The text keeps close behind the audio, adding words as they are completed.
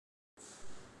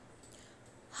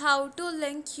How to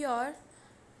link your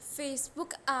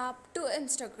Facebook app to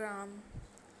Instagram.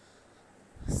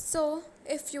 So,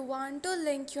 if you want to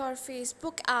link your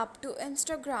Facebook app to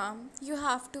Instagram, you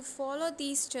have to follow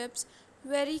these steps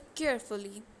very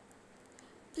carefully.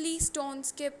 Please don't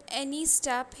skip any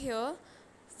step here.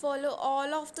 Follow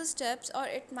all of the steps, or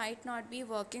it might not be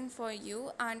working for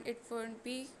you and it won't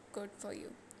be good for you.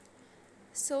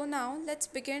 So, now let's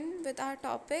begin with our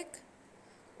topic.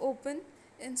 Open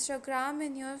Instagram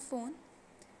in your phone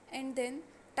and then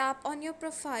tap on your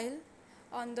profile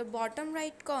on the bottom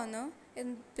right corner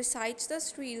and besides the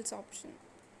Reels option,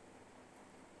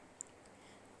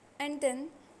 and then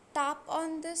tap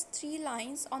on these three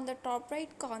lines on the top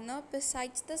right corner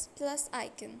besides this plus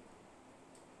icon.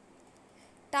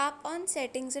 Tap on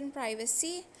settings and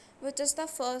privacy, which is the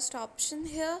first option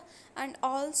here, and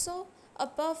also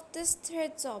above this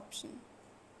threads option,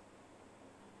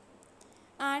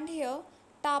 and here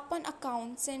tap on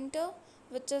account center,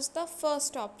 which is the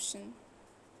first option,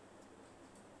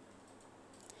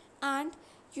 and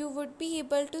you would be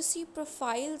able to see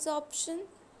profiles option.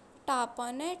 Tap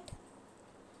on it,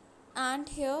 and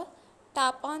here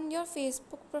tap on your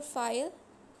Facebook profile,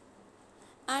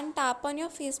 and tap on your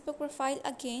Facebook profile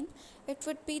again. It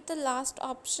would be the last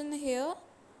option here.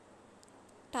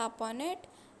 Tap on it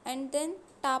and then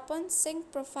tap on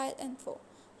sync profile info.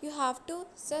 You have to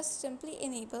just simply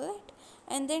enable it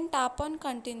and then tap on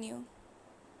continue,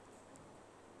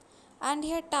 and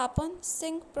here tap on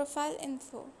sync profile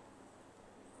info.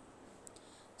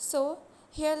 So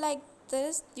here like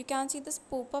this you can see this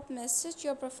pop-up message,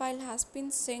 your profile has been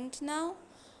synced now.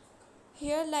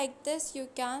 Here like this you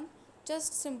can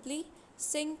just simply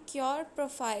sync your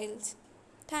profiles.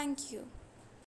 Thank you.